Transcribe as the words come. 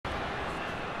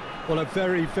Well, a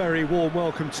very, very warm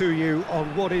welcome to you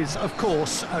on what is, of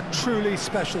course, a truly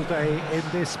special day in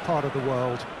this part of the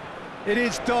world. It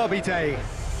is Derby Day,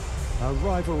 a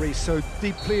rivalry so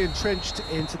deeply entrenched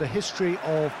into the history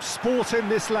of sport in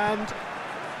this land.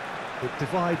 It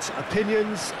divides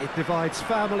opinions, it divides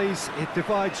families, it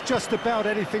divides just about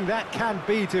anything that can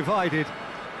be divided.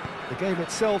 The game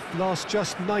itself lasts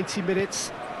just 90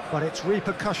 minutes, but its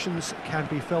repercussions can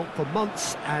be felt for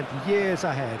months and years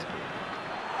ahead.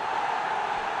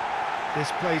 This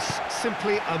place,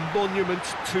 simply a monument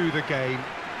to the game.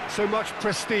 So much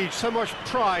prestige, so much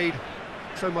pride,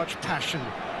 so much passion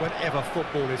whenever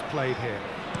football is played here.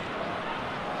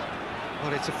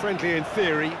 Well, it's a friendly in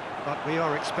theory, but we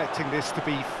are expecting this to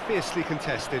be fiercely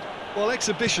contested. Well,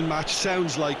 exhibition match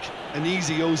sounds like an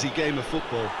easy-ozy game of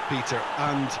football, Peter,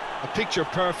 and a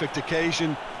picture-perfect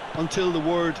occasion until the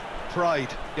word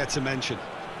pride gets a mention.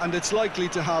 And it's likely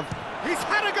to have... He's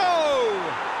had a go!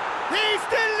 He's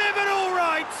delivered all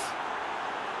right!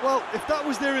 Well, if that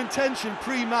was their intention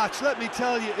pre-match, let me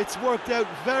tell you, it's worked out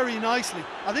very nicely.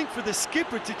 I think for the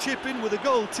skipper to chip in with a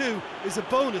goal too is a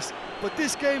bonus, but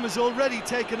this game has already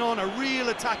taken on a real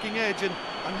attacking edge, and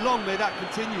long may that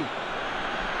continue.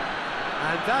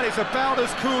 And that is about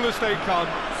as cool as they come.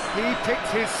 He picked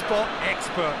his spot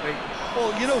expertly.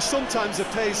 Well, you know, sometimes it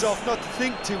pays off not to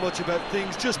think too much about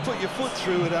things, just put your foot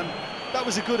through it, and that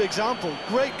was a good example.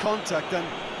 Great contact, and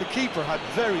the keeper had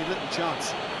very little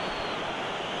chance.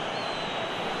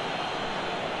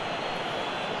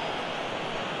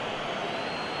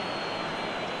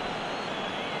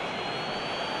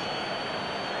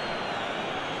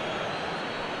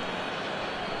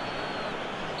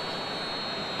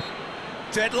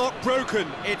 Deadlock broken,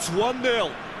 it's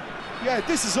 1-0. Yeah,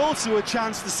 this is also a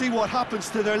chance to see what happens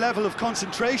to their level of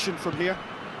concentration from here.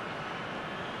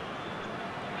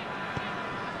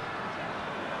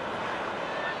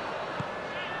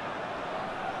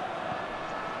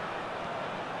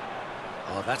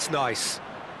 Oh, that's nice.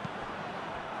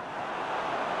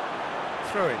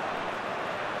 Throw in.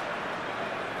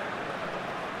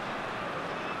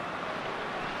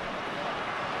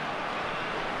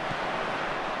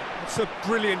 It's a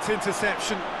brilliant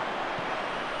interception.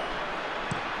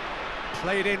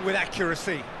 Played in with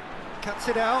accuracy. Cuts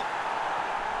it out.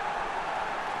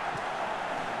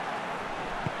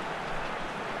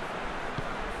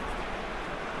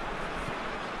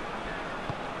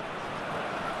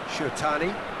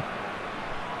 Shotani.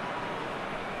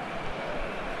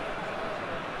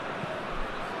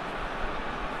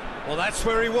 Well, that's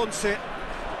where he wants it.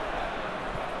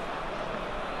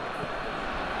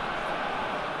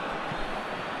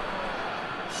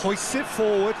 Hoists it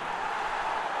forward.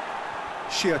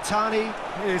 Shotani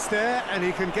is there, and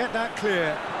he can get that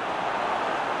clear.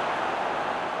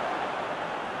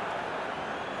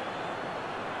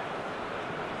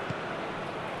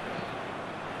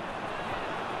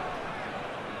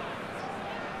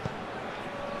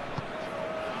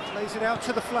 Plays it out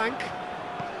to the flank.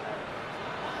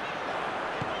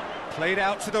 Played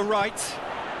out to the right.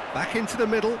 Back into the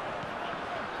middle.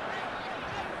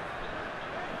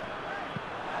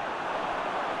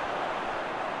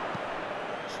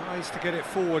 Tries to get it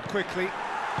forward quickly.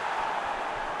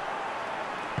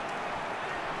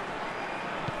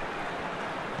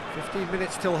 "15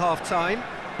 minutes till half-time.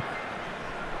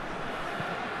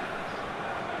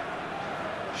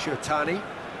 Shotani,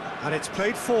 and it's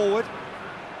played forward.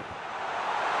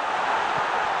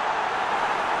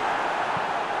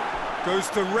 Goes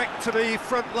direct to the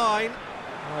front line.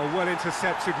 Oh, well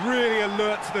intercepted, really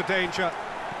alert to the danger.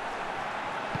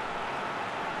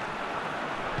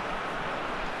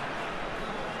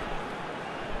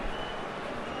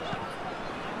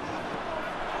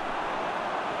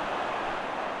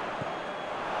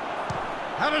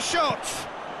 Have a shot!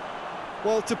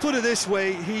 Well, to put it this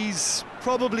way, he's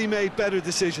probably made better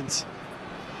decisions.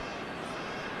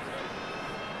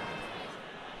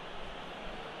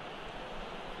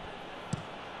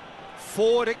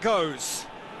 Forward it goes.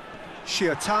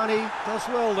 Shotani does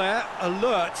well there,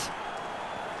 alert.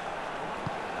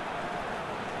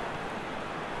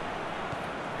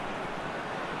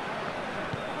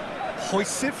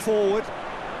 Hoists it forward.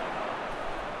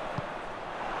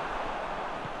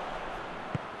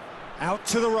 Out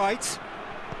to the right.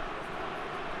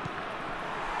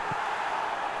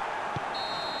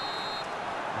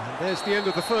 And there's the end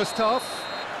of the first half.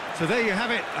 So there you have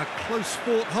it, a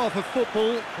close-fought half of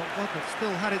football, but one that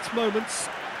still had its moments,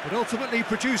 but ultimately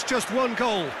produced just one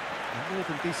goal. A more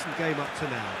than decent game up to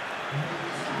now.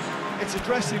 It's a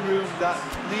dressing room that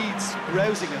needs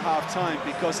rousing at half-time,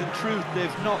 because in truth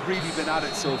they've not really been at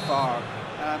it so far.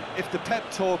 If the pep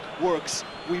talk works,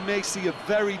 we may see a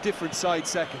very different side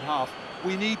second half.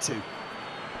 We need to.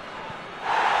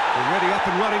 Already up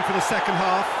and running for the second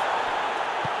half.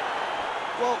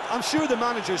 Well, I'm sure the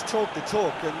managers talk the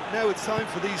talk, and now it's time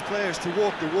for these players to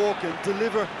walk the walk and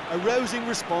deliver a rousing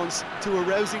response to a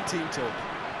rousing team talk.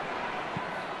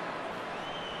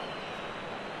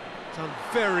 Done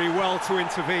very well to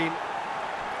intervene.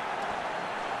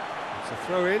 It's a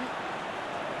throw in.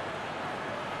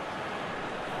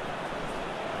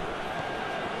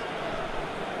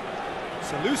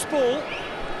 It's a loose ball.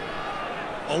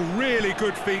 Oh, really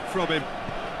good feet from him.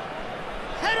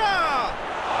 Header!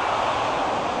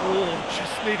 Oh,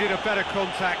 just needed a better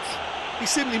contact. He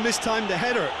simply mistimed the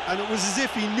header, and it was as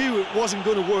if he knew it wasn't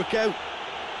going to work out.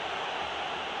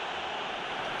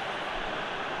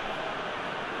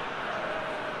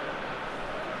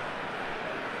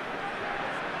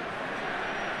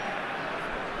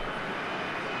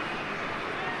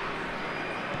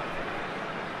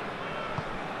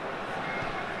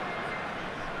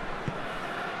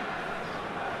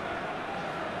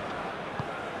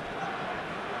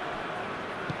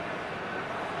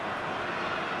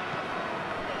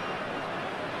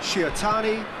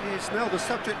 Shiotani is now the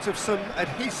subject of some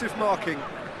adhesive marking.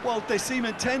 Well, they seem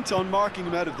intent on marking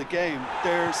him out of the game.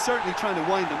 They're certainly trying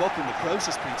to wind him up in the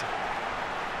process, Peter.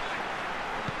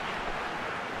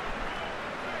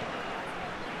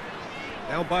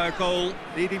 Down by a goal,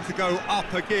 needing to go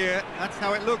up a gear. That's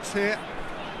how it looks here.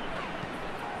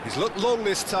 He's looked long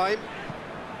this time.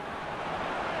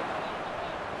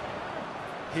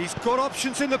 He's got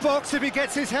options in the box if he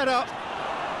gets his head up.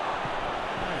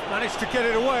 Managed to get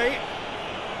it away.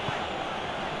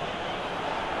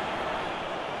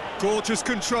 Gorgeous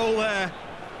control there.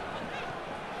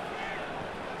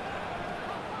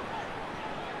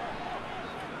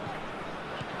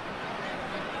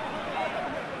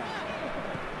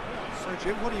 So,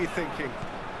 Jim, what are you thinking?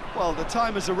 Well, the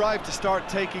time has arrived to start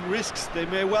taking risks. They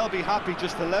may well be happy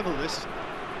just to level this.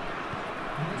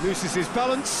 Loses his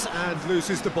balance and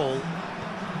loses the ball.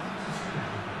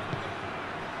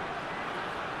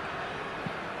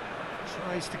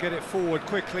 Tries to get it forward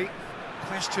quickly.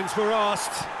 Questions were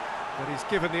asked, but he's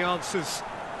given the answers.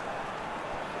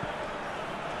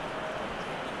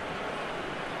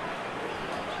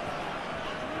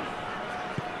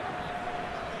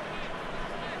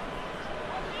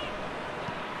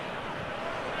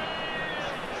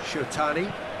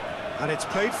 Shiotani, and it's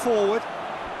played forward.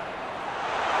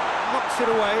 Knocks it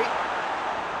away.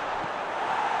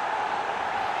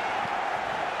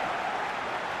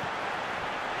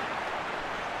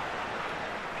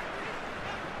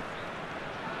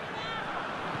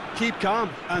 Keep calm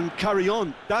and carry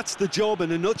on. That's the job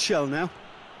in a nutshell now.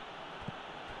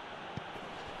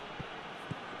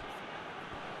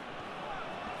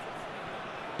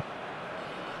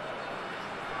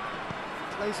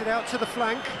 Plays it out to the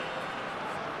flank.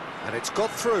 And it's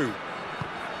got through.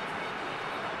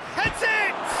 Heads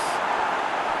it!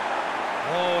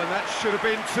 Oh, and that should have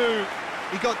been two.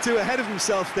 He got too ahead of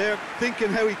himself there, thinking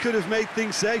how he could have made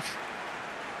things safe.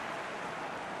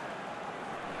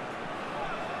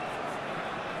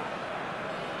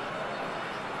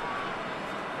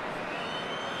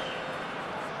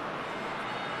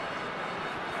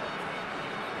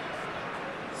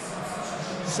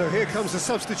 So here comes the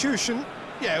substitution.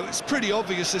 Yeah, it's pretty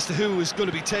obvious as to who was going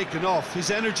to be taken off.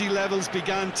 His energy levels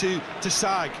began to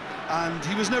sag, and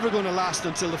he was never going to last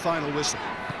until the final whistle.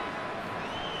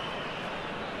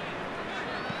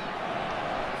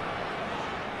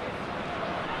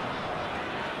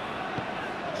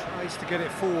 Tries to get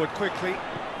it forward quickly.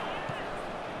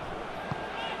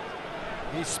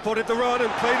 He spotted the run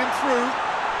and played him through.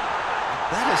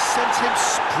 That has sent him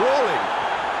sprawling.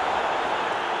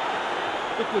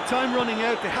 Look, with time running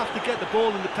out, they have to get the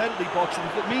ball in the penalty box, and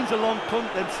if it means a long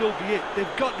punt, then so be it.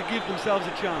 They've got to give themselves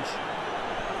a chance.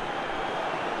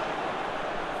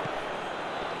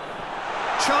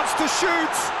 Chance to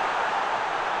shoot!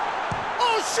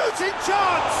 Oh, shooting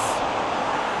chance!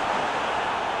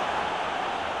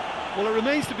 Well, it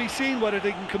remains to be seen whether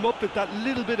they can come up with that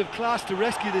little bit of class to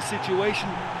rescue this situation,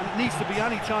 and it needs to be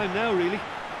any time now, really.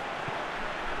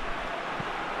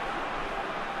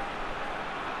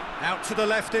 Out to the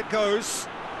left it goes.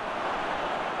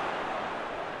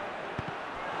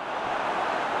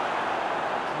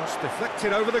 Cross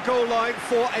deflected over the goal line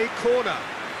for a corner.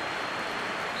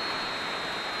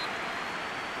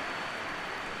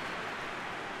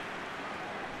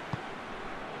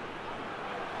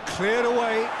 Cleared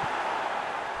away.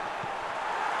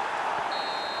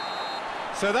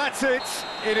 So that's it.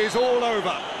 It is all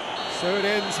over. So it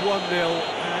ends 1-0,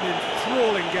 an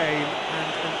enthralling game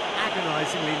and an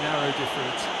agonisingly narrow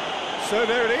difference. So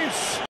there it is.